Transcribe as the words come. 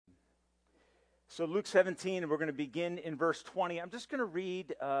So Luke 17, and we're going to begin in verse 20. I'm just going to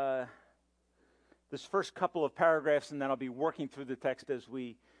read this first couple of paragraphs, and then I'll be working through the text as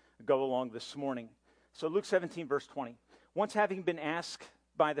we go along this morning. So Luke 17, verse 20. Once having been asked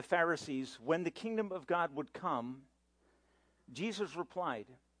by the Pharisees when the kingdom of God would come, Jesus replied,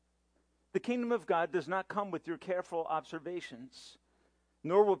 "The kingdom of God does not come with your careful observations,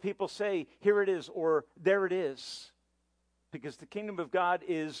 nor will people say, 'Here it is,' or 'There it is,' because the kingdom of God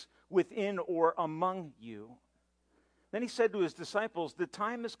is within or among you." Then he said to his disciples, "The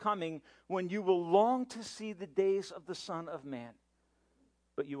time is coming when you will long to see the days of the Son of Man,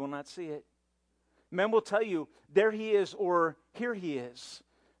 but you will not see it. Men will tell you, 'There he is,' or 'Here he is.'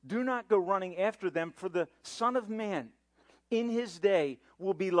 Do not go running after them, for the Son of Man in his day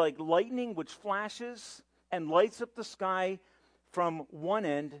will be like lightning which flashes and lights up the sky from one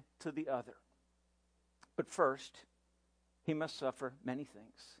end to the other. But first, he must suffer many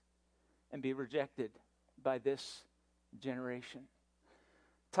things and be rejected by this generation."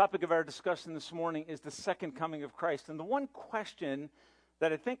 Topic of our discussion this morning is the second coming of Christ. And the one question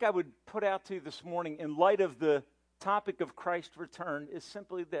that I think I would put out to you this morning in light of the topic of Christ's return is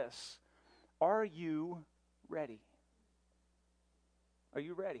simply this: are you ready? Are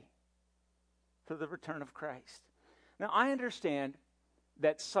you ready for the return of Christ? Now, I understand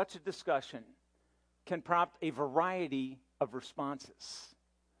that such a discussion can prompt a variety of responses.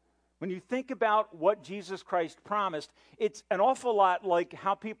 When you think about what Jesus Christ promised, it's an awful lot like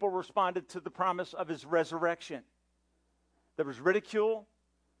how people responded to the promise of his resurrection. There was ridicule,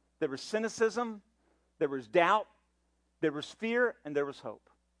 there was cynicism, there was doubt, there was fear, and there was hope.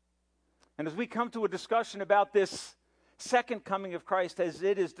 And as we come to a discussion about this second coming of Christ as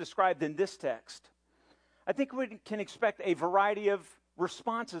it is described in this text, I think we can expect a variety of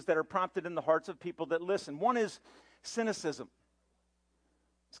responses that are prompted in the hearts of people that listen. One is cynicism.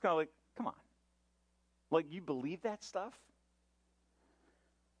 It's kind of like, come on. Like, you believe that stuff?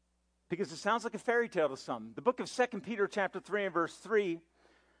 Because it sounds like a fairy tale to some. The book of 2 Peter chapter 3 and verse 3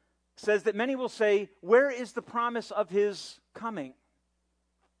 says that many will say, "Where is the promise of his coming?"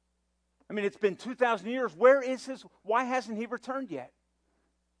 I mean, it's been 2,000 years. Why hasn't he returned yet?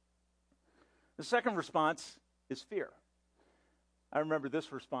 The second response is fear. I remember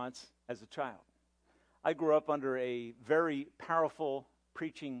this response as a child. I grew up under a very powerful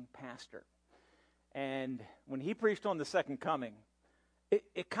preaching pastor. And when he preached on the second coming,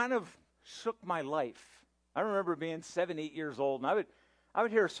 it kind of shook my life. I remember being 7, 8 years old, and I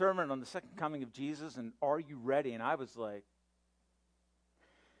would hear a sermon on the second coming of Jesus, and "Are you ready?" And I was like,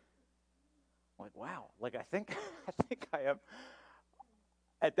 wow, like I think I am.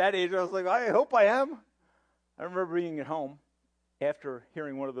 At that age, I was like, I hope I am. I remember being at home after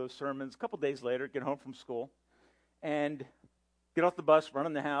hearing one of those sermons. A couple days later, get home from school, and get off the bus, run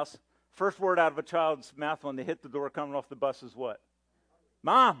in the house. First word out of a child's mouth when they hit the door coming off the bus is what?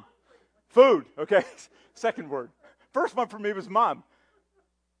 Mom. Food. Okay. Second word. First one for me was mom.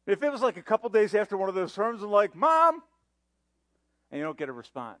 If it was like a couple days after one of those sermons, I'm like, "Mom," and you don't get a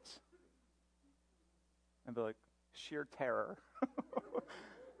response, I'd be like, sheer terror.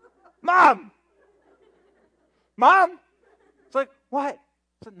 "Mom! Mom!" It's like, "What?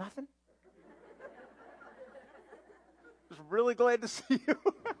 Is it nothing?" Just really glad to see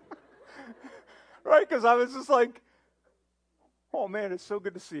you. Right? Because I was just like, "Oh man, it's so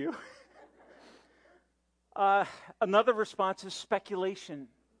good to see you." Another response is speculation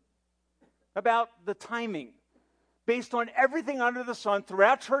about the timing. Based on everything under the sun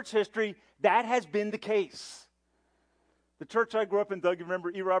throughout church history, that has been the case. The church I grew up in, Doug, you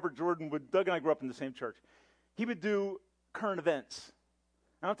remember E. Robert Jordan Doug and I grew up in the same church. He would do current events.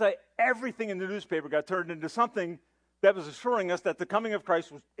 And I'll tell you, everything in the newspaper got turned into something that was assuring us that the coming of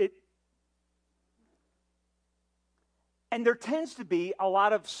Christ was it. And there tends to be a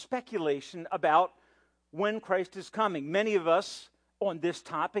lot of speculation about when Christ is coming. Many of us on this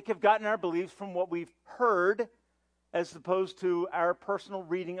topic have gotten our beliefs from what we've heard as opposed to our personal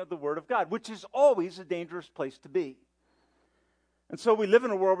reading of the Word of God, which is always a dangerous place to be. And so we live in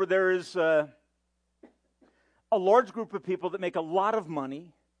a world where there is a large group of people that make a lot of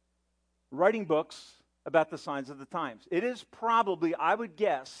money writing books about the signs of the times. It is probably, I would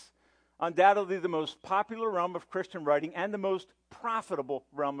guess, undoubtedly the most popular realm of Christian writing and the most profitable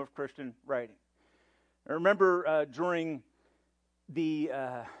realm of Christian writing. I remember during the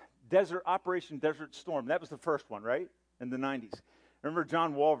Operation Desert Storm, that was the first one, right, in the 90s. I remember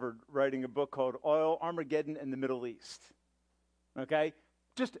John Walford writing a book called Oil, Armageddon, and the Middle East. Okay?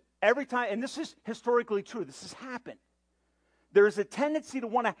 Just every time, and this is historically true, this has happened. there is a tendency to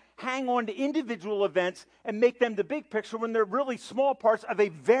want to hang on to individual events and make them the big picture when they're really small parts of a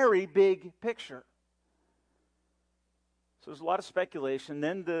very big picture. So there's a lot of speculation.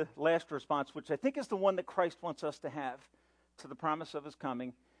 Then the last response, which I think is the one that Christ wants us to have to the promise of his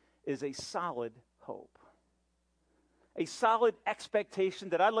coming, is a solid hope. A solid expectation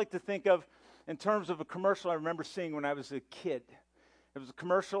that I like to think of in terms of a commercial I remember seeing when I was a kid. It was a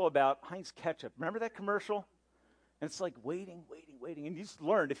commercial about Heinz ketchup. Remember that commercial? And it's like waiting. And you just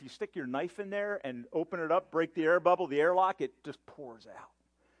learned if you stick your knife in there and open it up, break the air bubble, the airlock, it just pours out.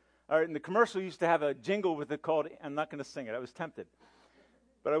 All right, and the commercial used to have a jingle with it called, I'm not going to sing it, I was tempted,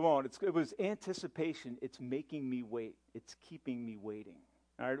 but I won't. It was anticipation. It's making me wait. It's keeping me waiting.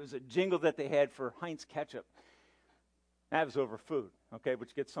 All right, it was a jingle that they had for Heinz ketchup. That was over food, okay,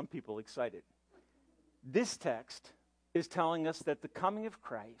 which gets some people excited. This text is telling us that the coming of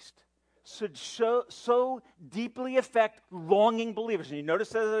Christ should so deeply affect longing believers. And you notice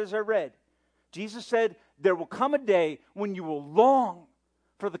that as I read, Jesus said, there will come a day when you will long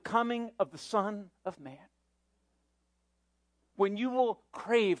for the coming of the Son of Man. When you will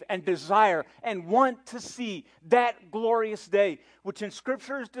crave and desire and want to see that glorious day, which in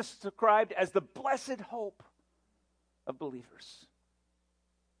Scripture is described as the blessed hope of believers.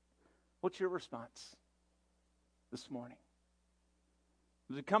 What's your response this morning?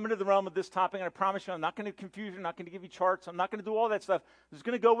 As we come into the realm of this topic, and I promise you I'm not going to confuse you, I'm not going to give you charts, I'm not going to do all that stuff. I'm just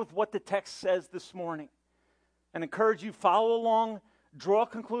going to go with what the text says this morning and encourage you, follow along, draw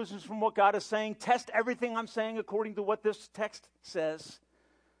conclusions from what God is saying, test everything I'm saying according to what this text says,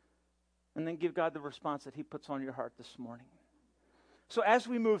 and then give God the response that he puts on your heart this morning. So as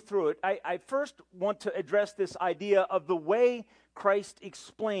we move through it, I first want to address this idea of the way Christ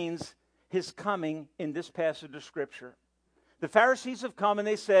explains his coming in this passage of Scripture. The Pharisees have come and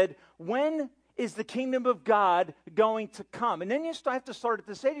they said, when is the kingdom of God going to come? And then you have to start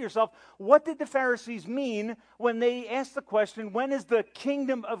to say to yourself, what did the Pharisees mean when they asked the question, when is the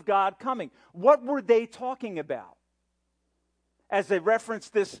kingdom of God coming? What were they talking about? As they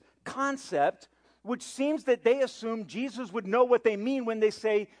referenced this concept, which seems that they assumed Jesus would know what they mean when they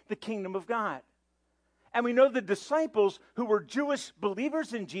say the kingdom of God. And we know the disciples who were Jewish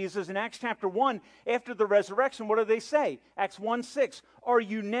believers in Jesus in Acts chapter 1, after the resurrection, what do they say? Acts 1:6, are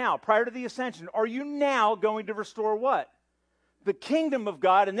you now, prior to the ascension, are you now going to restore what? The kingdom of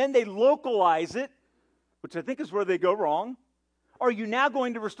God, and then they localize it, which I think is where they go wrong. Are you now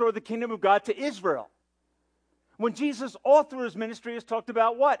going to restore the kingdom of God to Israel? When Jesus, all through his ministry, has talked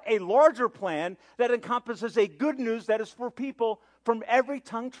about what? A larger plan that encompasses a good news that is for people from every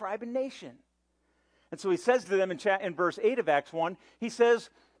tongue, tribe, and nation. And so he says to them in verse 8 of Acts 1, he says,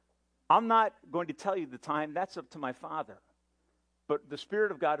 I'm not going to tell you the time, that's up to my Father. But the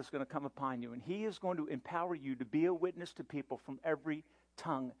Spirit of God is going to come upon you, and he is going to empower you to be a witness to people from every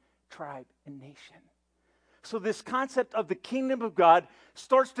tongue, tribe, and nation. So this concept of the kingdom of God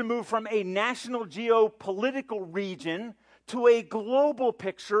starts to move from a national geopolitical region to a global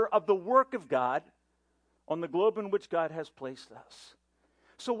picture of the work of God on the globe in which God has placed us.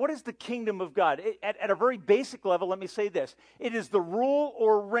 So what is the kingdom of God? At a very basic level, let me say this. It is the rule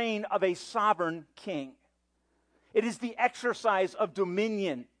or reign of a sovereign king. It is the exercise of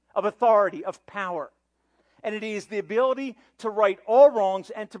dominion, of authority, of power. And it is the ability to right all wrongs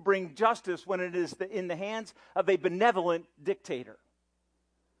and to bring justice when it is in the hands of a benevolent dictator.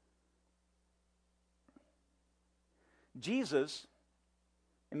 Jesus,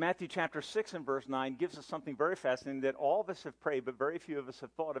 in Matthew chapter 6 and verse 9, gives us something very fascinating that all of us have prayed, but very few of us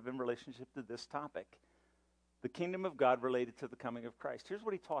have thought of in relationship to this topic. The kingdom of God related to the coming of Christ. Here's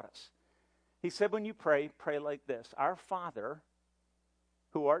what he taught us. He said, when you pray, pray like this. Our Father,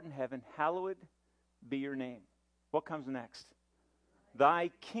 who art in heaven, hallowed be your name. What comes next?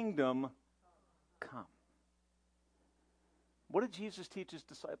 Thy kingdom come. What did Jesus teach his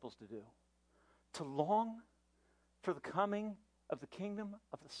disciples to do? To long for the coming of the kingdom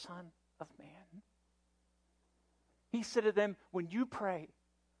of the Son of Man. He said to them, when you pray,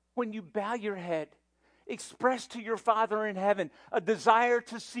 when you bow your head, express to your Father in heaven a desire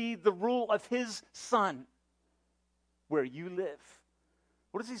to see the rule of his Son where you live.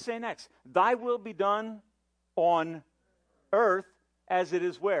 What does he say next? Thy will be done on earth as it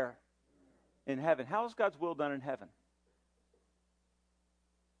is where? In heaven. How is God's will done in heaven?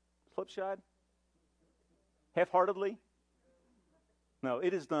 Slipshod? Half-heartedly? No,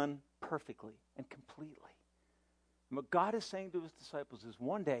 it is done perfectly and completely. And what God is saying to his disciples is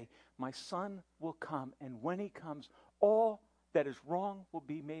one day my Son will come, and when he comes, all that is wrong will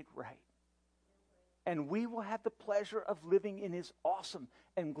be made right. And we will have the pleasure of living in his awesome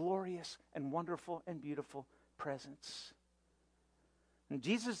and glorious and wonderful and beautiful presence. And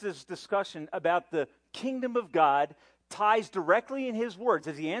Jesus' discussion about the kingdom of God ties directly in his words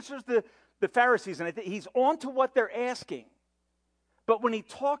as he answers the Pharisees, and he's on to what they're asking. But when he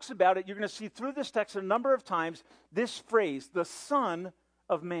talks about it, you're going to see through this text a number of times this phrase, the Son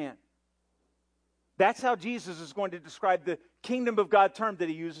of Man. That's how Jesus is going to describe the kingdom of God term that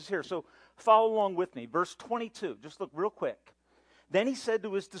he uses here. So follow along with me. Verse 22, just look real quick. Then he said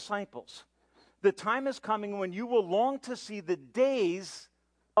to his disciples, the time is coming when you will long to see the days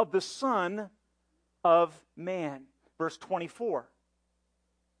of the Son of Man. Verse 24.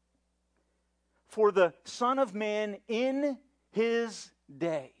 For the Son of Man in his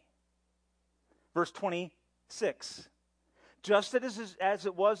day. Verse 26. Just as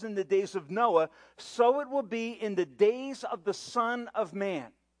it was in the days of Noah, so it will be in the days of the Son of Man.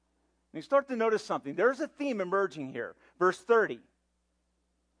 And you start to notice something. There's a theme emerging here. Verse 30.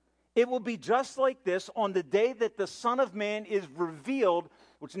 It will be just like this on the day that the Son of Man is revealed,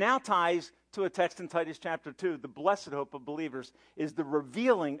 which now ties to a text in Titus chapter 2. The blessed hope of believers is the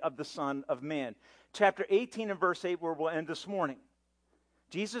revealing of the Son of Man. Chapter 18 and verse 8, where we'll end this morning.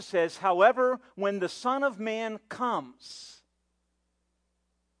 Jesus says, however, when the Son of Man comes,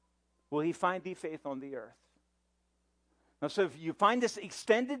 will he find thee faith on the earth? Now, so if you find this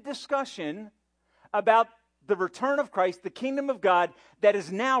extended discussion about the return of Christ, the kingdom of God, that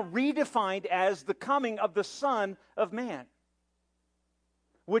is now redefined as the coming of the Son of Man,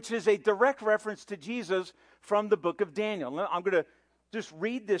 which is a direct reference to Jesus from the book of Daniel. I'm going to just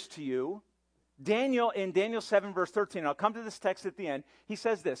read this to you. Daniel, in Daniel 7, verse 13, I'll come to this text at the end. He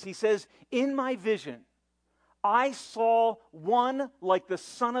says this. He says, in my vision, I saw one like the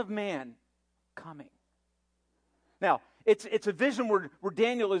Son of Man coming. Now, it's a vision where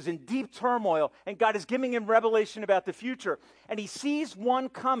Daniel is in deep turmoil, and God is giving him revelation about the future. And he sees one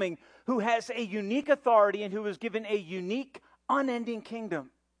coming who has a unique authority and who is given a unique, unending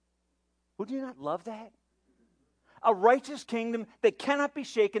kingdom. Would you not love that? A righteous kingdom that cannot be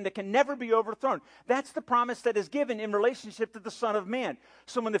shaken, that can never be overthrown. That's the promise that is given in relationship to the Son of Man.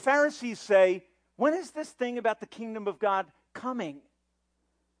 So when the Pharisees say, when is this thing about the kingdom of God coming?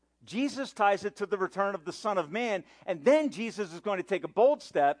 Jesus ties it to the return of the Son of Man, and then Jesus is going to take a bold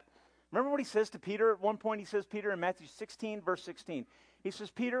step. Remember what he says to Peter at one point? He says, Peter, in Matthew 16, verse 16, he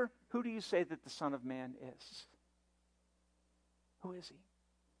says, Peter, who do you say that the Son of Man is? Who is he?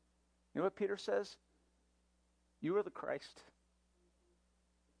 You know what Peter says? You are the Christ,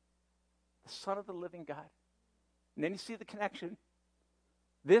 the Son of the living God. And then you see the connection.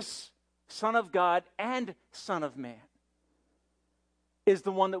 This Son of God and Son of Man is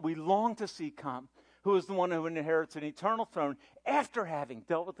the one that we long to see come, who is the one who inherits an eternal throne after having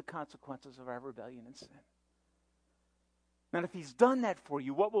dealt with the consequences of our rebellion and sin. Now, if he's done that for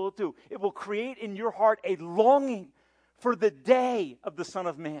you, what will it do? It will create in your heart a longing for the day of the Son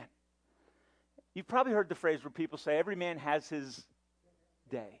of Man. You've probably heard the phrase where people say, every man has his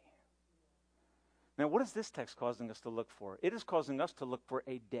day. Now, what is this text causing us to look for? It is causing us to look for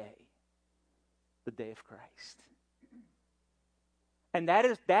a day, the day of Christ. And that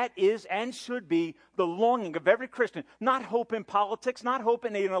is and should be the longing of every Christian. Not hope in politics, not hope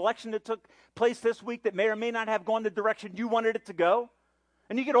in an election that took place this week that may or may not have gone the direction you wanted it to go.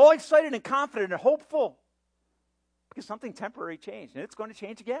 And you get all excited and confident and hopeful because something temporary changed, and it's going to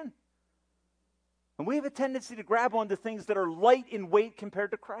change again. And we have a tendency to grab onto things that are light in weight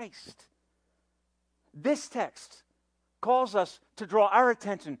compared to Christ. This text calls us to draw our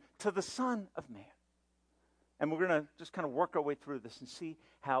attention to the Son of Man. And we're going to just kind of work our way through this and see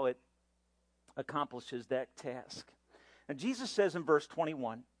how it accomplishes that task. And Jesus says in verse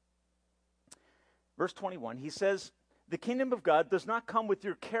 21, he says, the kingdom of God does not come with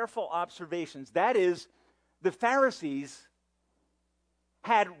your careful observations. That is, the Pharisees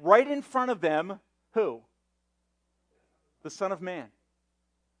had right in front of them, who? The Son of Man.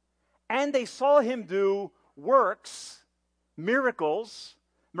 And they saw him do works, miracles,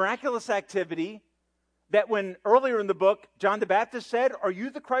 miraculous activity, that when earlier in the book, John the Baptist said, are you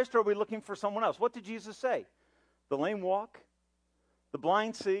the Christ or are we looking for someone else? What did Jesus say? The lame walk, the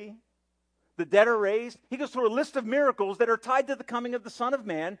blind see, the dead are raised. He goes through a list of miracles that are tied to the coming of the Son of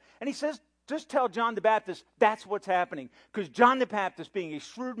Man, and he says, just tell John the Baptist that's what's happening. Because John the Baptist, being a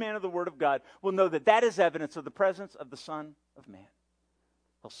shrewd man of the Word of God, will know that that is evidence of the presence of the Son of Man.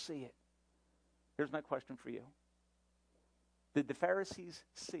 He'll see it. Here's my question for you. Did the Pharisees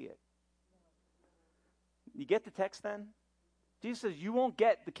see it? You get the text then? Jesus says you won't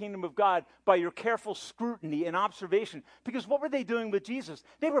get the kingdom of God by your careful scrutiny and observation. Because what were they doing with Jesus?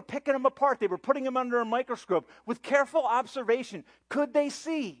 They were picking him apart. They were putting him under a microscope. With careful observation, could they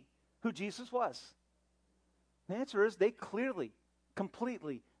see who Jesus was? The answer is they clearly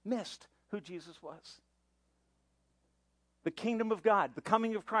completely missed who Jesus was. The kingdom of God, the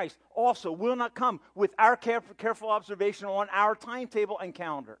coming of Christ, also will not come with our careful observation on our timetable and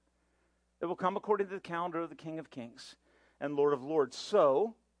calendar. It will come according to the calendar of the King of Kings and Lord of Lords.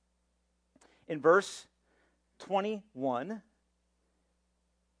 So, in verse 21,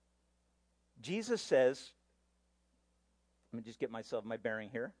 Jesus says, let me just get myself my bearing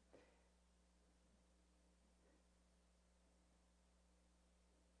here.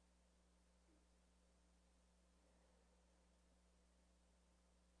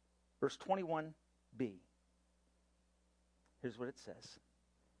 Verse 21b. Here's what it says.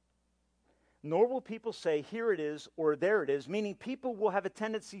 Nor will people say, here it is, or there it is, meaning people will have a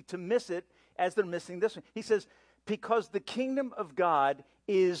tendency to miss it as they're missing this one. He says, because the kingdom of God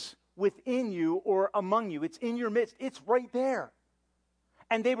is within you or among you. It's in your midst. It's right there.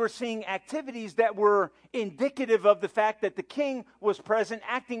 And they were seeing activities that were indicative of the fact that the king was present,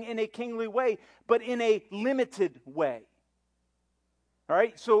 acting in a kingly way, but in a limited way. All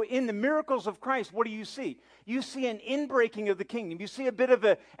right, so in the miracles of Christ, what do you see? You see an inbreaking of the kingdom. You see a bit of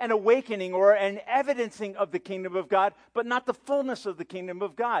an awakening or an evidencing of the kingdom of God, but not the fullness of the kingdom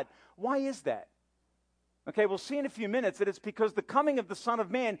of God. Why is that? Okay, we'll see in a few minutes that it's because the coming of the Son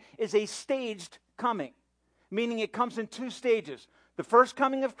of Man is a staged coming, meaning it comes in two stages. The first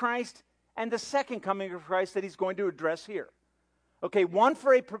coming of Christ and the second coming of Christ that he's going to address here. Okay, one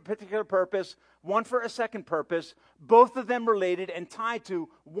for a particular purpose, one for a second purpose, both of them related and tied to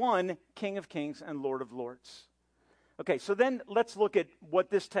one King of Kings and Lord of Lords. Okay, so then let's look at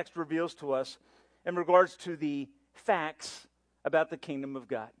what this text reveals to us in regards to the facts about the kingdom of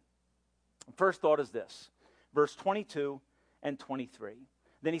God. First thought is this, verse 22 and 23.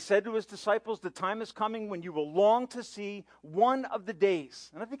 Then he said to his disciples, the time is coming when you will long to see one of the days.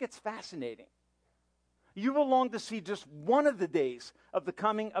 And I think it's fascinating. You will long to see just one of the days of the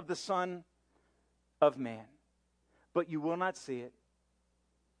coming of the Son of Man. But you will not see it.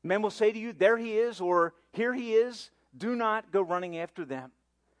 Men will say to you, there he is, or here he is. Do not go running after them.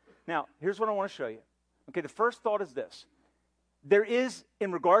 Now, here's what I want to show you. Okay, the first thought is this. There is,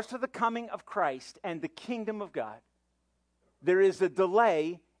 in regards to the coming of Christ and the kingdom of God, there is a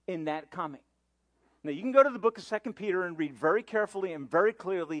delay in that coming. Now, you can go to the book of 2 Peter and read very carefully and very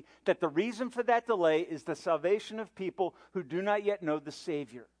clearly that the reason for that delay is the salvation of people who do not yet know the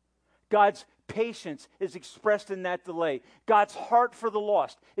Savior. God's patience is expressed in that delay. God's heart for the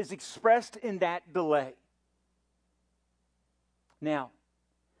lost is expressed in that delay. Now,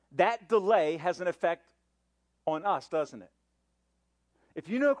 that delay has an effect on us, doesn't it? If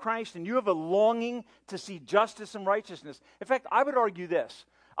you know Christ and you have a longing to see justice and righteousness, in fact, I would argue this.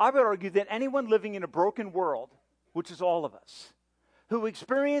 I would argue that anyone living in a broken world, which is all of us, who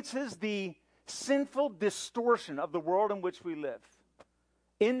experiences the sinful distortion of the world in which we live,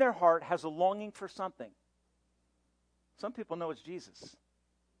 in their heart has a longing for something. Some people know it's Jesus.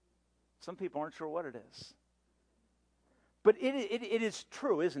 Some people aren't sure what it is. But it is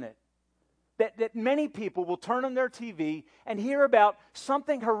true, isn't it? That many people will turn on their TV and hear about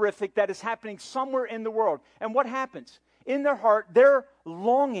something horrific that is happening somewhere in the world. And what happens? In their heart, they're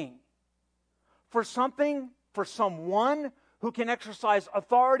longing for something, for someone who can exercise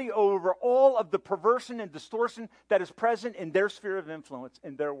authority over all of the perversion and distortion that is present in their sphere of influence,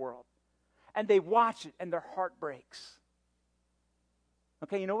 in their world. And they watch it and their heart breaks.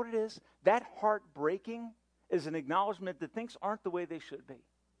 Okay, you know what it is? That heart breaking is an acknowledgement that things aren't the way they should be.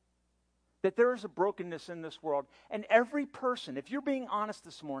 That there is a brokenness in this world. And every person, if you're being honest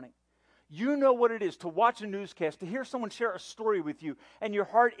this morning, you know what it is to watch a newscast, to hear someone share a story with you, and your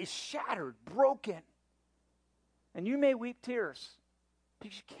heart is shattered, broken. And you may weep tears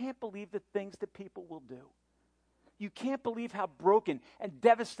because you can't believe the things that people will do. You can't believe how broken and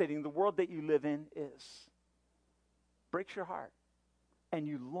devastating the world that you live in is. Breaks your heart. And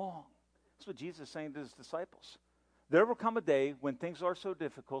you long. That's what Jesus is saying to his disciples. There will come a day when things are so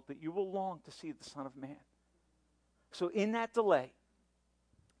difficult that you will long to see the Son of Man. So in that delay,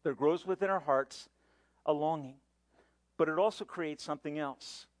 there grows within our hearts a longing. But it also creates something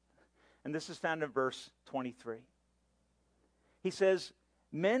else. And this is found in verse 23. He says,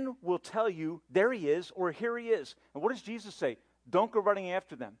 men will tell you, there he is, or here he is. And what does Jesus say? Don't go running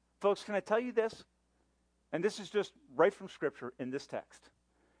after them. Folks, can I tell you this? And this is just right from Scripture in this text.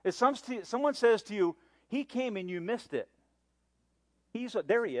 If someone says to you, he came and you missed it.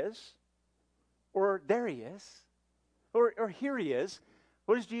 There he is. Or there he is. Or here he is.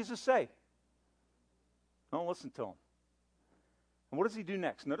 What does Jesus say? Don't listen to him. And what does he do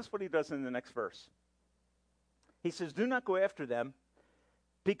next? Notice what he does in the next verse. He says, do not go after them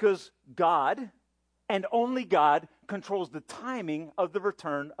because God, and only God, controls the timing of the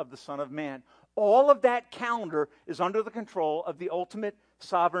return of the Son of Man. All of that calendar is under the control of the ultimate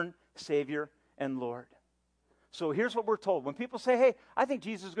sovereign Savior and Lord. So here's what we're told. When people say, hey, I think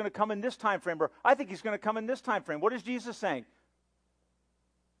Jesus is going to come in this time frame, or I think he's going to come in this time frame, what is Jesus saying?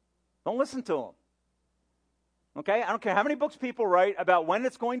 Don't listen to him. Okay? I don't care how many books people write about when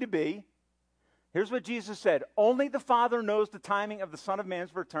it's going to be. Here's what Jesus said. Only the Father knows the timing of the Son of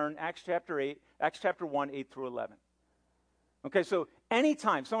Man's return, Acts chapter 1, 8 through 11. Okay, so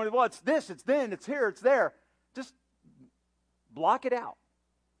anytime somebody, well, it's this, it's then, it's here, it's there, just block it out.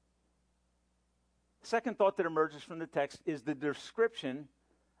 Second thought that emerges from the text is the description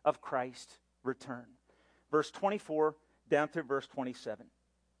of Christ's return. Verse 24 down to verse 27.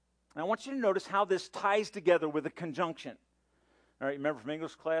 And I want you to notice how this ties together with a conjunction. All right, remember from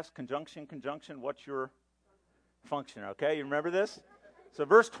English class, conjunction, what's your function? Okay, you remember this? So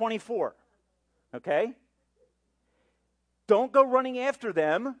verse 24, okay? Don't go running after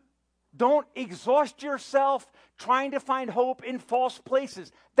them. Don't exhaust yourself trying to find hope in false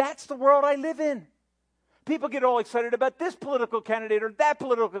places. That's the world I live in. People get all excited about this political candidate or that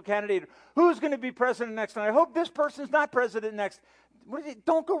political candidate. Who's going to be president next? And I hope this person's not president next.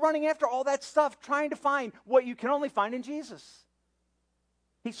 Don't go running after all that stuff trying to find what you can only find in Jesus.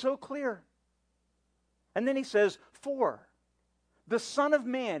 He's so clear. And then he says, for the Son of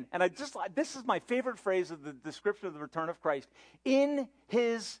Man, and this is my favorite phrase of the description of the return of Christ, in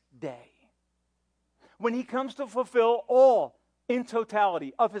his day, when he comes to fulfill all in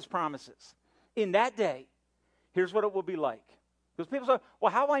totality of his promises. In that day, here's what it will be like. Because people say,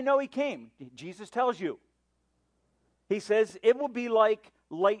 well, how do I know he came? Jesus tells you. He says, it will be like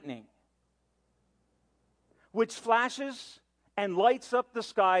lightning, which flashes and lights up the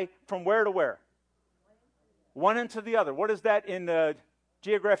sky from where to where? One end to the other. What is that in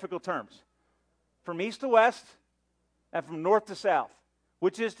geographical terms? From east to west and from north to south.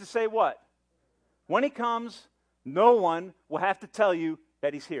 Which is to say what? When he comes, no one will have to tell you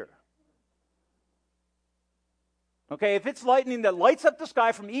that he's here. Okay, if it's lightning that lights up the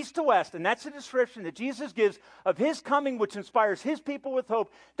sky from east to west, and that's the description that Jesus gives of his coming, which inspires his people with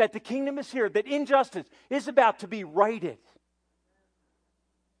hope that the kingdom is here, that injustice is about to be righted.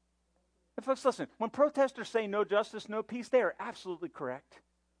 And folks, listen, when protesters say no justice, no peace, they are absolutely correct.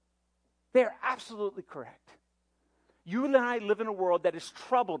 They are absolutely correct. You and I live in a world that is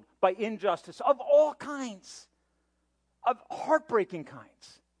troubled by injustice of all kinds, of heartbreaking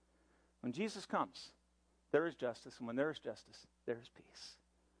kinds. When Jesus comes, there is justice, and when there is justice, there is peace.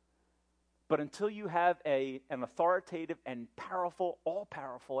 But until you have an authoritative and powerful,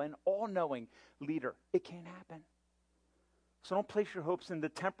 all-powerful and all-knowing leader, it can't happen. So don't place your hopes in the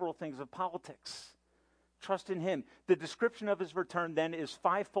temporal things of politics. Trust in him. The description of his return then is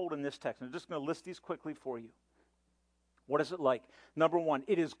fivefold in this text. I'm just going to list these quickly for you. What is it like? Number one,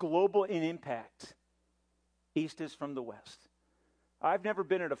 it is global in impact. East is from the west. I've never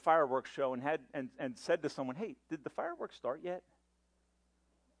been at a fireworks show and said to someone, hey, did the fireworks start yet?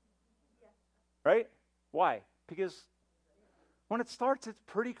 Yeah. Right? Why? Because when it starts, it's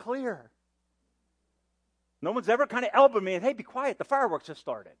pretty clear. No one's ever kind of elbowed me and, hey, be quiet, the fireworks just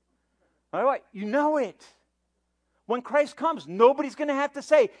started. All right, you know it. When Christ comes, nobody's going to have to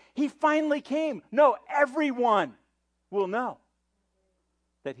say, he finally came. No, everyone will know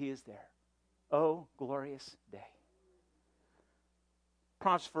that he is there. Oh, glorious day.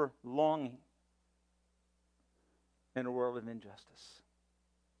 Prompts for longing in a world of injustice.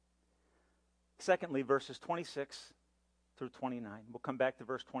 Secondly, verses 26 through 29. We'll come back to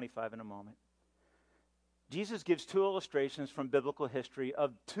verse 25 in a moment. Jesus gives two illustrations from biblical history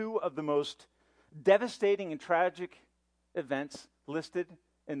of two of the most devastating and tragic events listed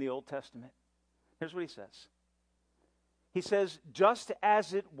in the Old Testament. Here's what he says. He says, just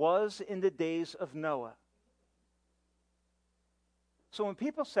as it was in the days of Noah. So when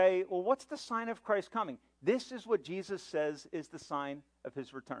people say, well, what's the sign of Christ coming? This is what Jesus says is the sign of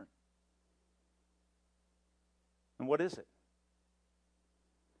his return. And what is it?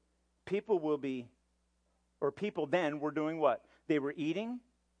 People then were doing what? They were eating,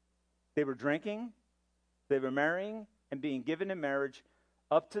 they were drinking, they were marrying, and being given in marriage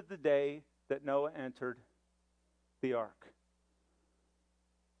up to the day that Noah entered the ark.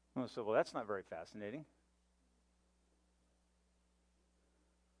 So, well, that's not very fascinating.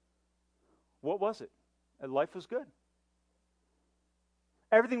 What was it? Life was good.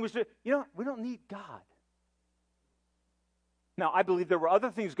 Everything was good. You know, we don't need God. Now, I believe there were other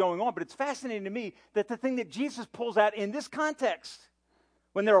things going on, but it's fascinating to me that the thing that Jesus pulls out in this context,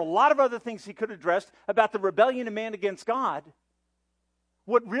 when there are a lot of other things he could have addressed about the rebellion of man against God,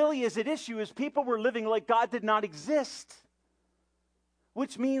 What really is at issue is people were living like God did not exist.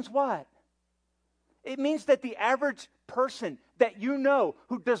 Which means what? It means that the average person that you know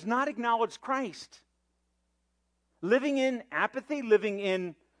who does not acknowledge Christ, living in apathy, living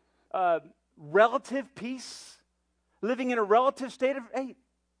in relative peace, living in a relative state of, hey,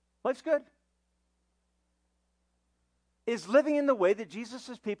 life's good, is living in the way that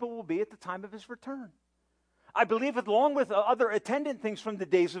Jesus' people will be at the time of his return. I believe it along with other attendant things from the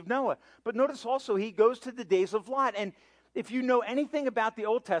days of Noah. But notice also he goes to the days of Lot. And if you know anything about the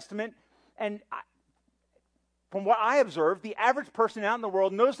Old Testament, from what I observe, the average person out in the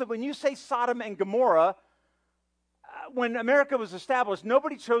world knows that when you say Sodom and Gomorrah, when America was established,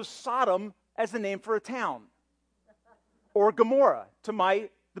 nobody chose Sodom as the name for a town. Or Gomorrah, to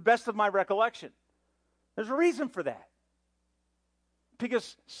the best of my recollection. There's a reason for that.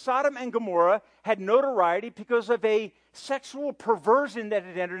 Because Sodom and Gomorrah had notoriety because of a sexual perversion that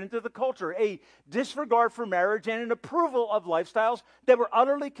had entered into the culture, a disregard for marriage and an approval of lifestyles that were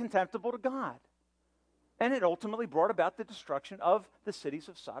utterly contemptible to God. And it ultimately brought about the destruction of the cities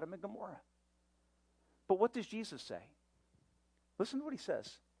of Sodom and Gomorrah. But what does Jesus say? Listen to what he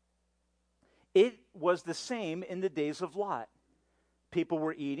says. It was the same in the days of Lot. People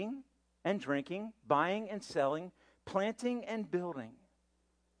were eating and drinking, buying and selling, planting and building.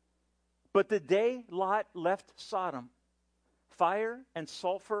 But the day Lot left Sodom, fire and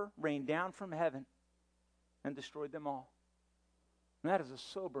sulfur rained down from heaven and destroyed them all. And that is a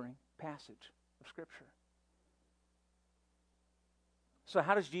sobering passage of Scripture. So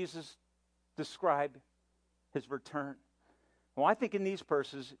how does Jesus describe his return? Well, I think in these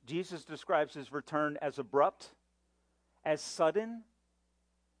verses, Jesus describes his return as abrupt, as sudden.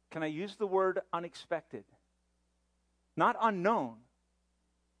 Can I use the word unexpected? Not unknown,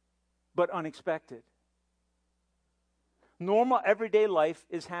 but unexpected. Normal everyday life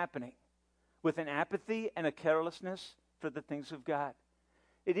is happening with an apathy and a carelessness for the things of God.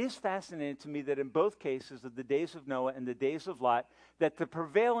 It is fascinating to me that in both cases of the days of Noah and the days of Lot, that the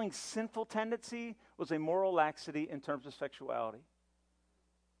prevailing sinful tendency was a moral laxity in terms of sexuality.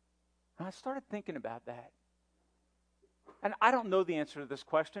 And I started thinking about that. And I don't know the answer to this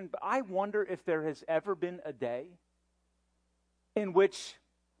question, but I wonder if there has ever been a day in which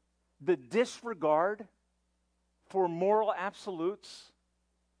the disregard for moral absolutes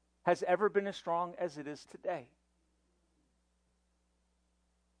has ever been as strong as it is today.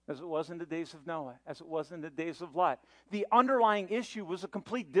 As it was in the days of Noah, as it was in the days of Lot. The underlying issue was a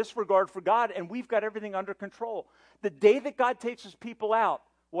complete disregard for God, and we've got everything under control. The day that God takes his people out,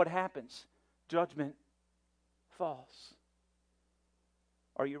 what happens? Judgment falls.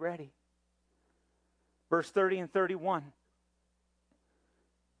 Are you ready? Verse 30 and 31.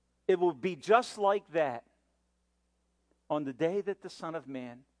 It will be just like that on the day that the Son of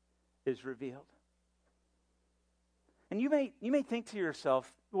Man is revealed. And you may think to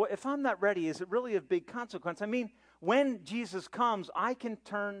yourself, well, if I'm not ready, is it really a big consequence? I mean, when Jesus comes, I can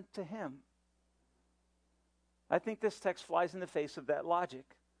turn to him. I think this text flies in the face of that logic.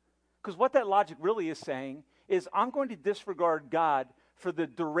 Because what that logic really is saying is I'm going to disregard God for the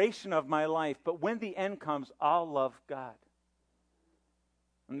duration of my life, but when the end comes, I'll love God.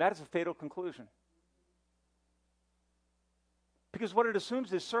 And that is a fatal conclusion. Because what it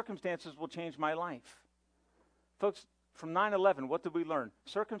assumes is circumstances will change my life. Folks, from 9/11, what did we learn?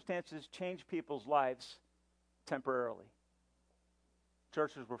 Circumstances change people's lives temporarily.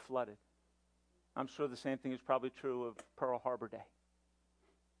 Churches were flooded. I'm sure the same thing is probably true of Pearl Harbor Day.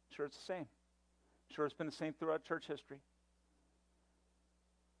 Sure it's the same. Sure it's been the same throughout church history.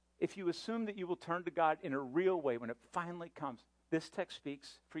 If you assume that you will turn to God in a real way when it finally comes, this text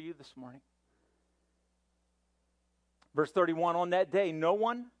speaks for you this morning. Verse 31, on that day, no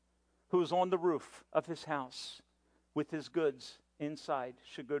one who is on the roof of his house with his goods inside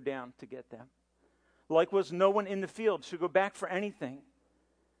should go down to get them. Likewise, no one in the field should go back for anything.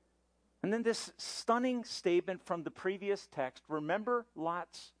 And then this stunning statement from the previous text, remember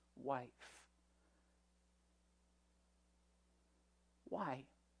Lot's wife. Why?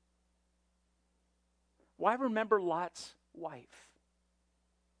 Why remember Lot's wife?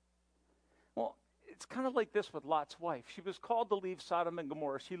 Well, it's kind of like this with Lot's wife. She was called to leave Sodom and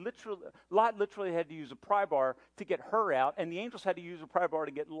Gomorrah. Lot literally had to use a pry bar to get her out, and the angels had to use a pry bar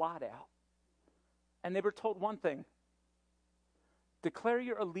to get Lot out. And they were told one thing: declare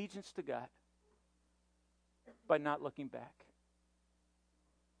your allegiance to God by not looking back.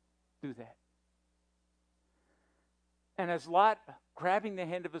 Do that. And as Lot, grabbing the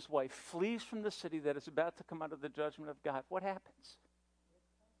hand of his wife, flees from the city that is about to come out of the judgment of God, what happens?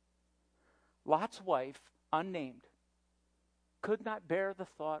 Lot's wife, unnamed, could not bear the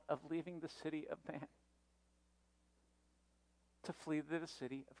thought of leaving the city of man to flee to the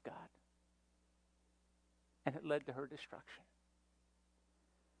city of God. And it led to her destruction.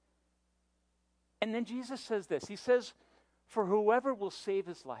 And then Jesus says this. He says, for whoever will save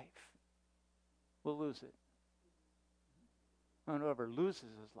his life will lose it. And whoever loses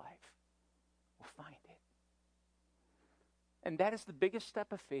his life will find it. And that is the biggest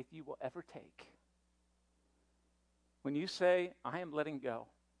step of faith you will ever take. When you say, I am letting go,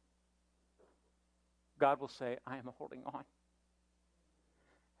 God will say, I am holding on.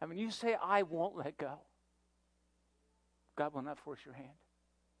 And when you say, I won't let go, God will not force your hand.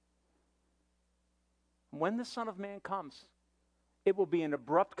 When the Son of Man comes, it will be an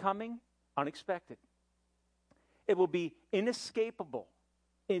abrupt coming, unexpected. It will be inescapable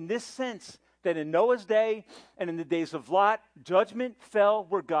in this sense that in Noah's day and in the days of Lot, judgment fell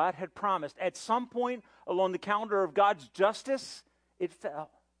where God had promised. At some point along the calendar of God's justice, it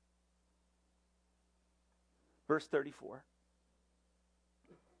fell. Verse 34.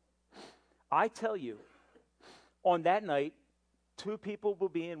 I tell you, on that night, two people will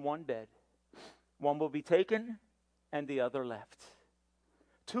be in one bed. One will be taken and the other left.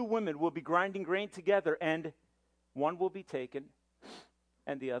 Two women will be grinding grain together, and one will be taken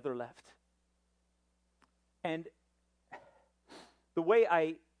and the other left. And the way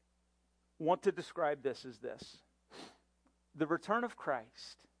I want to describe this is this. The return of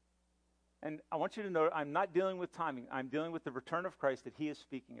Christ, and I want you to know I'm not dealing with timing. I'm dealing with the return of Christ that he is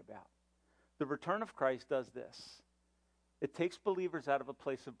speaking about. The return of Christ does this. It takes believers out of a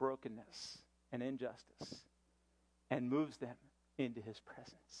place of brokenness and injustice and moves them into his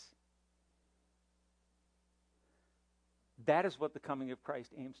presence. That is what the coming of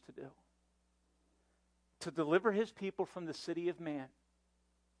Christ aims to do. To deliver his people from the city of man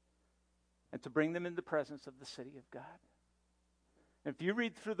and to bring them in the presence of the city of God. And if you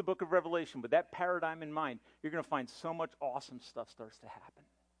read through the book of Revelation with that paradigm in mind, you're going to find so much awesome stuff starts to happen.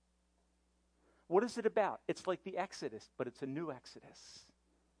 What is it about? It's like the Exodus, but it's a new Exodus,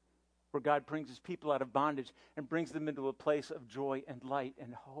 where God brings his people out of bondage and brings them into a place of joy and light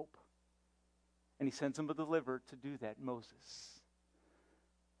and hope. And he sends them a deliverer to do that, Moses.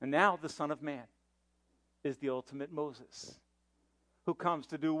 And now the Son of Man is the ultimate Moses, who comes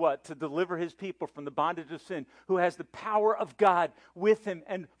to do what? To deliver his people from the bondage of sin, who has the power of God with him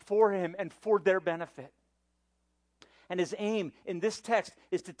and for their benefit. And his aim in this text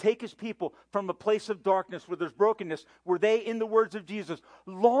is to take his people from a place of darkness where there's brokenness, where they, in the words of Jesus,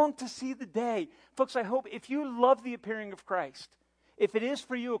 long to see the day. Folks, I hope if you love the appearing of Christ, if it is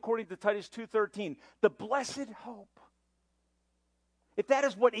for you, according to Titus 2:13, the blessed hope, if that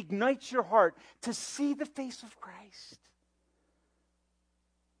is what ignites your heart to see the face of Christ,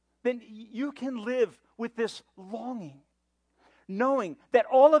 then you can live with this longing, knowing that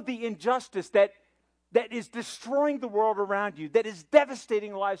all of the injustice that is destroying the world around you, that is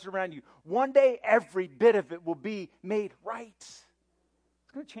devastating lives around you, one day every bit of it will be made right. It's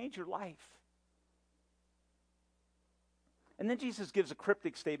going to change your life. And then Jesus gives a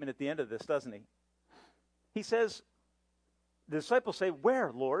cryptic statement at the end of this, doesn't he? He says, the disciples say,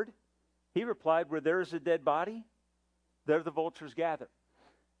 "Where, Lord?" He replied, "Where there is a dead body, there the vultures gather."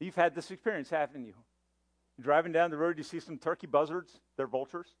 You've had this experience, haven't you? You're driving down the road, you see some turkey buzzards, they're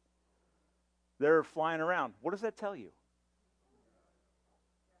vultures. They're flying around. What does that tell you?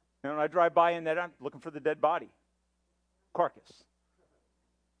 And when I drive by in that, I'm looking for the dead body. Carcass.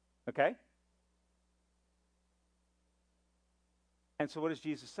 Okay? And so what is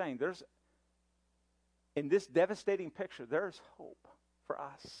Jesus saying? In this devastating picture, there's hope for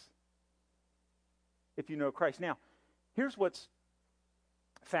us if you know Christ. Now, here's what's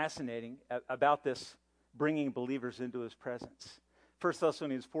fascinating about this bringing believers into his presence. 1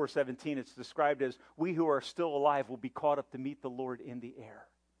 Thessalonians 4:17, it's described as, we who are still alive will be caught up to meet the Lord in the air.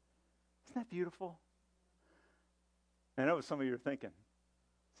 Isn't that beautiful? I know what some of you are thinking.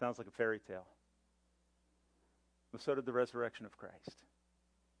 Sounds like a fairy tale. But so did the resurrection of Christ.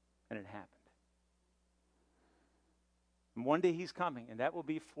 And it happened. And one day he's coming, and that will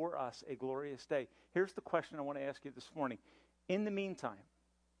be for us a glorious day. Here's the question I want to ask you this morning. In the meantime,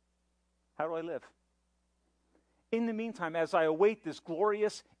 how do I live? In the meantime, as I await this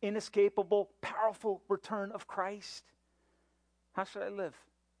glorious, inescapable, powerful return of Christ, how should I live?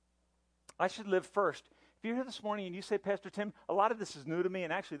 I should live first. If you're here this morning and you say, Pastor Tim, a lot of this is new to me,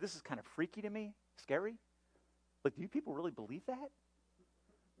 and actually this is kind of freaky to me, scary. Like, do you people really believe that?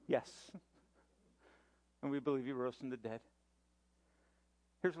 Yes. And we believe he rose from the dead.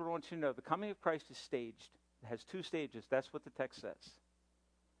 Here's what I want you to know. The coming of Christ is staged. It has two stages. That's what the text says.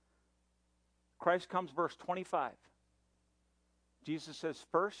 Christ comes, verse 25. Jesus says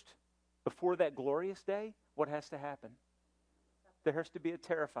first, before that glorious day, what has to happen? There has to be a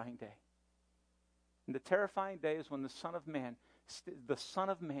terrifying day. And the terrifying day is when the Son of Man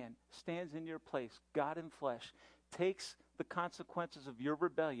stands in your place, God in flesh, takes the consequences of your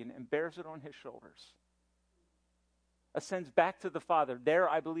rebellion and bears it on his shoulders. Ascends back to the Father. There,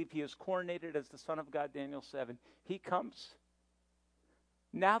 I believe he is coronated as the Son of God, Daniel 7. He comes.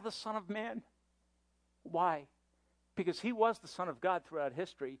 Now the Son of Man. Why? Because he was the Son of God throughout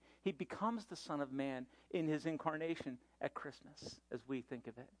history. He becomes the Son of Man in his incarnation at Christmas, as we think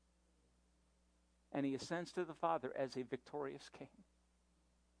of it. And he ascends to the Father as a victorious king.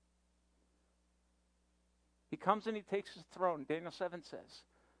 He comes and he takes his throne, Daniel 7 says.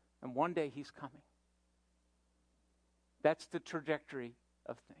 And one day he's coming. That's the trajectory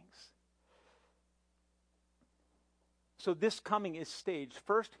of things. So this coming is staged.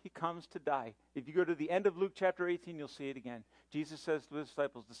 First, he comes to die. If you go to the end of Luke chapter 18, you'll see it again. Jesus says to his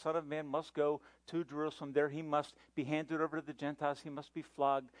disciples, the Son of Man must go to Jerusalem. There he must be handed over to the Gentiles. He must be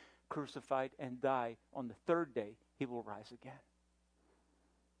flogged, crucified, and die. On the third day, he will rise again.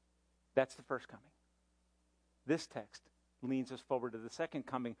 That's the first coming. This text leans us forward to the second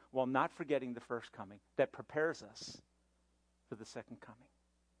coming while not forgetting the first coming that prepares us for the second coming.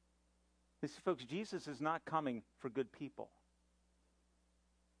 You see, folks, Jesus is not coming for good people.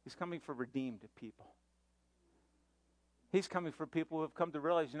 He's coming for redeemed people. He's coming for people who have come to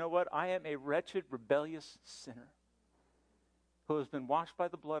realize, you know what? I am a wretched, rebellious sinner who has been washed by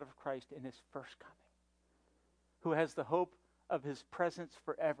the blood of Christ in his first coming, who has the hope of his presence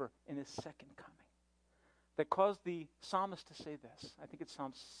forever in his second coming. That caused the psalmist to say this. I think it's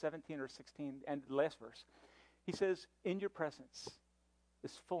Psalm 17 or 16, and the last verse. He says, in your presence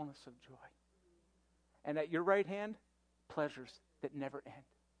is fullness of joy. And at your right hand, pleasures that never end.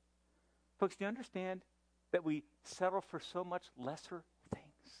 Folks, do you understand that we settle for so much lesser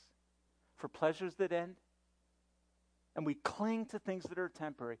things? For pleasures that end? And we cling to things that are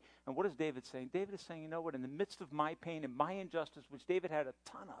temporary. And what is David saying? David is saying, you know what, in the midst of my pain and my injustice, which David had a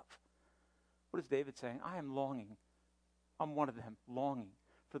ton of, what is David saying? I am longing. I'm one of them, longing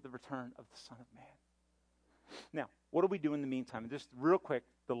for the return of the Son of Man. Now, what do we do in the meantime? Just real quick,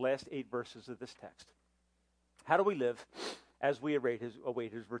 the last 8 verses of this text. How do we live as we await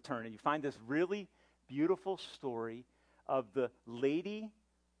his return? And you find this really beautiful story of the lady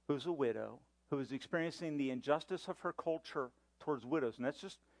who's a widow, who is experiencing the injustice of her culture towards widows. And that's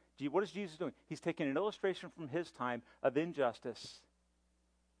just, what is Jesus doing? He's taking an illustration from his time of injustice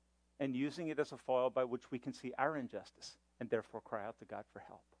and using it as a foil by which we can see our injustice and therefore cry out to God for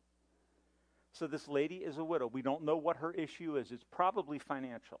help. So this lady is a widow. We don't know what her issue is. It's probably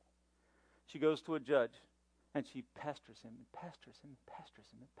financial. She goes to a judge, and she pesters him and pesters him and pesters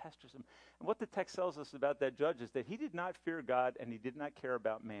him and pesters him. And what the text tells us about that judge is that he did not fear God and he did not care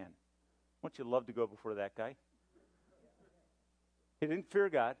about man. Wouldn't you love to go before that guy? He didn't fear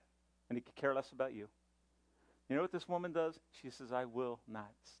God, and he could care less about you. You know what this woman does? She says, I will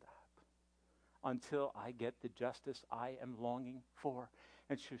not stop until I get the justice I am longing for.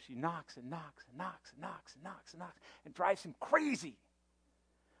 And so she knocks and knocks and knocks and knocks and knocks and knocks and drives him crazy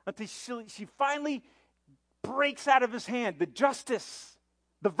until she finally breaks out of his hand the justice,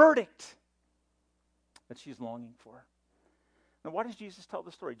 the verdict that she's longing for. Now, why does Jesus tell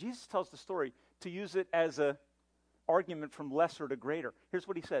the story? Jesus tells the story to use it as an argument from lesser to greater. Here's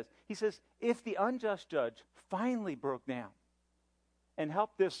what he says. He says, if the unjust judge finally broke down and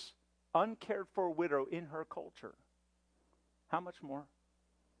helped this uncared for widow in her culture, how much more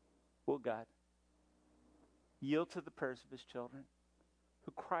will God yield to the prayers of his children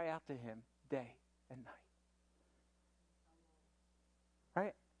who cry out to him day and night?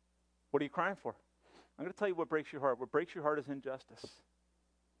 Right? What are you crying for? I'm going to tell you what breaks your heart. What breaks your heart is injustice.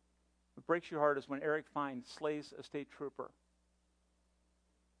 What breaks your heart is when Eric Fine slays a state trooper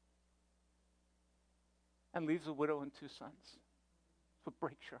and leaves a widow and 2 sons. It's what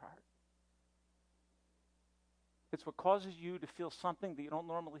breaks your heart. It's what causes you to feel something that you don't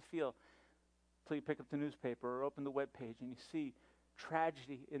normally feel until you pick up the newspaper or open the web page and you see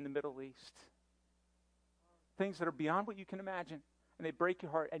tragedy in the Middle East. Things that are beyond what you can imagine, and they break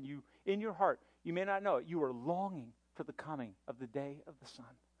your heart. And you, in your heart, you may not know it, you are longing for the coming of the day of the Son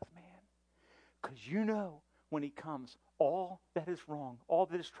of Man. Because you know when he comes, all that is wrong, all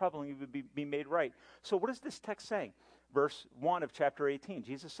that is troubling you will be made right. So what is this text saying? Verse 1 of chapter 18,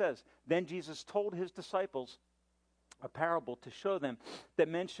 Jesus says, then Jesus told his disciples a parable to show them that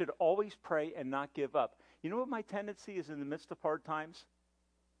men should always pray and not give up. You know what my tendency is in the midst of hard times?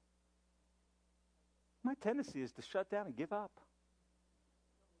 My tendency is to shut down and give up.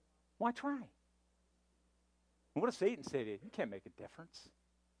 Why try? And what does Satan say to you? You can't make a difference.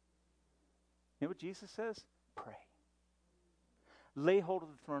 You know what Jesus says? Pray. Lay hold of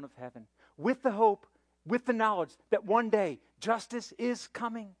the throne of heaven with the hope, with the knowledge that one day justice is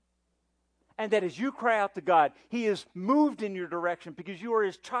coming. And that as you cry out to God, He is moved in your direction because you are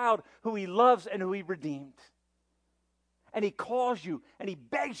His child who He loves and who He redeemed. And He calls you and He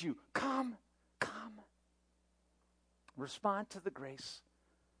begs you, come, come. Respond to the grace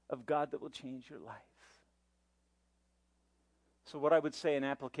of God that will change your life. So what I would say in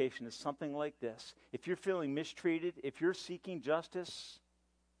application is something like this. If you're feeling mistreated, if you're seeking justice,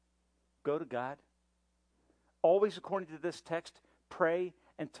 go to God. Always according to this text, pray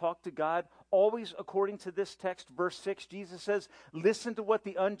and talk to God. Always according to this text, verse 6, Jesus says, listen to what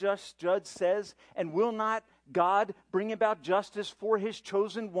the unjust judge says, and will not God bring about justice for His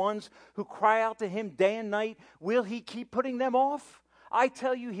chosen ones who cry out to Him day and night? Will He keep putting them off? I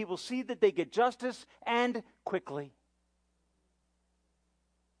tell you, He will see that they get justice, and quickly.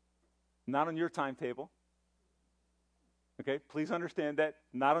 Not on your timetable. Okay, please understand that.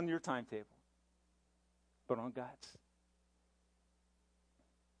 Not on your timetable, but on God's.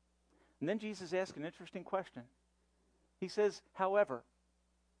 And then Jesus asks an interesting question. He says, however,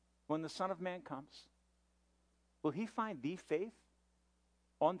 when the Son of Man comes, will He find the faith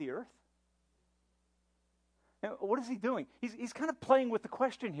on the earth? Now, what is He doing? He's kind of playing with the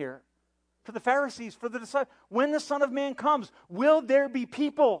question here. For the Pharisees, for the disciples, when the Son of Man comes, will there be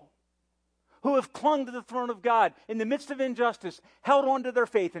people who have clung to the throne of God in the midst of injustice, held on to their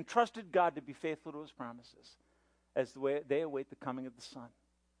faith, and trusted God to be faithful to His promises as they await the coming of the Son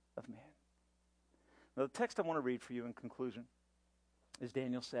of Man? Now, the text I want to read for you in conclusion is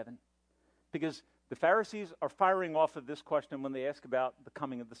Daniel 7. Because the Pharisees are firing off of this question when they ask about the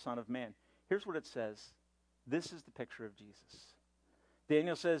coming of the Son of Man. Here's what it says. This is the picture of Jesus.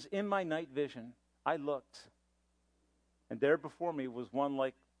 Daniel says, in my night vision, I looked, and there before me was one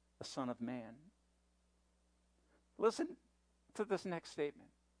like a Son of Man. Listen to this next statement.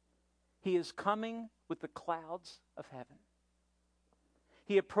 He is coming with the clouds of heaven.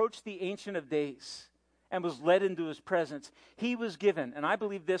 He approached the Ancient of Days and was led into His presence. He was given, and I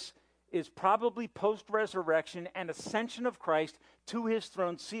believe this is probably post-resurrection and ascension of Christ to His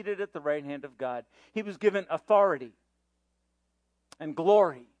throne, seated at the right hand of God. He was given authority and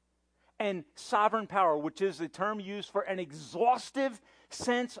glory and sovereign power, which is the term used for an exhaustive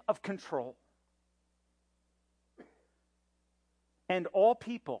sense of control. And all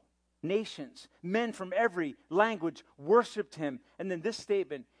people, nations, men from every language worshiped Him. And then this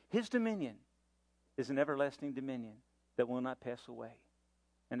statement, His dominion is an everlasting dominion that will not pass away.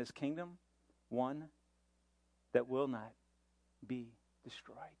 And His kingdom, one that will not be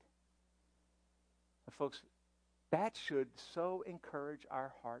destroyed. Now, folks, that should so encourage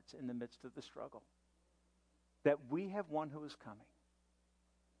our hearts in the midst of the struggle. That we have one who is coming.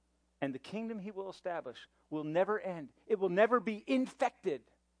 And the kingdom He will establish will never end. It will never be infected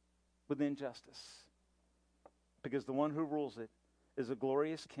with injustice. Because the one who rules it is a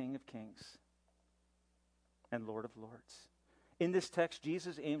glorious King of kings and Lord of lords. In this text,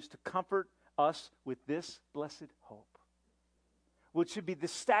 Jesus aims to comfort us with this blessed hope, which should be the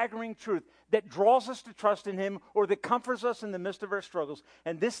staggering truth that draws us to trust in Him or that comforts us in the midst of our struggles.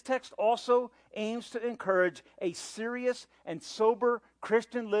 And this text also aims to encourage a serious and sober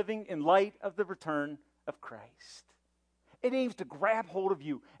Christian living in light of the return of Christ. It aims to grab hold of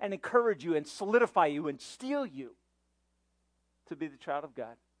you and encourage you and solidify you and steel you to be the child of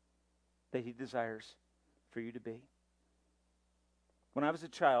God that He desires for you to be. When I was a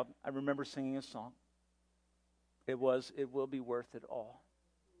child, I remember singing a song. It will be worth it all.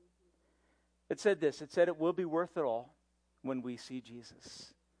 It said this, it said it will be worth it all when we see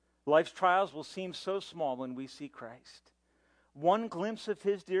Jesus. Life's trials will seem so small when we see Christ. One glimpse of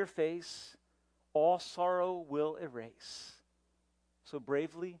His dear face, all sorrow will erase. So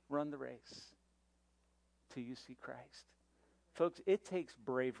bravely run the race till you see Christ. Folks, it takes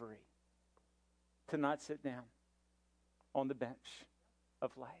bravery to not sit down on the bench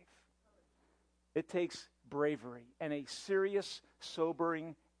of life. It takes bravery and a serious,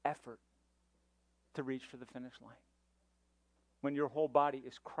 sobering effort to reach for the finish line when your whole body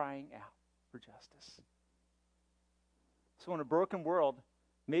is crying out for justice. So in a broken world,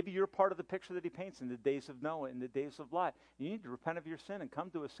 maybe you're part of the picture that He paints in the days of Noah, in the days of Lot. You need to repent of your sin and come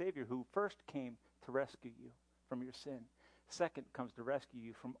to a Savior who first came to rescue you from your sin. Second, comes to rescue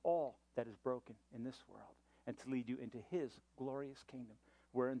you from all that is broken in this world and to lead you into His glorious kingdom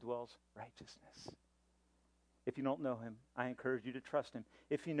wherein dwells righteousness. If you don't know Him, I encourage you to trust Him.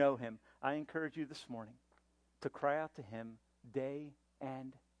 If you know Him, I encourage you this morning to cry out to Him day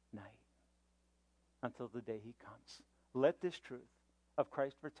and night. until the day he comes. Let this truth of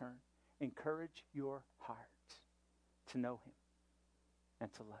Christ's return encourage your heart to know him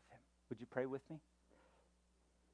and to love him. Would you pray with me?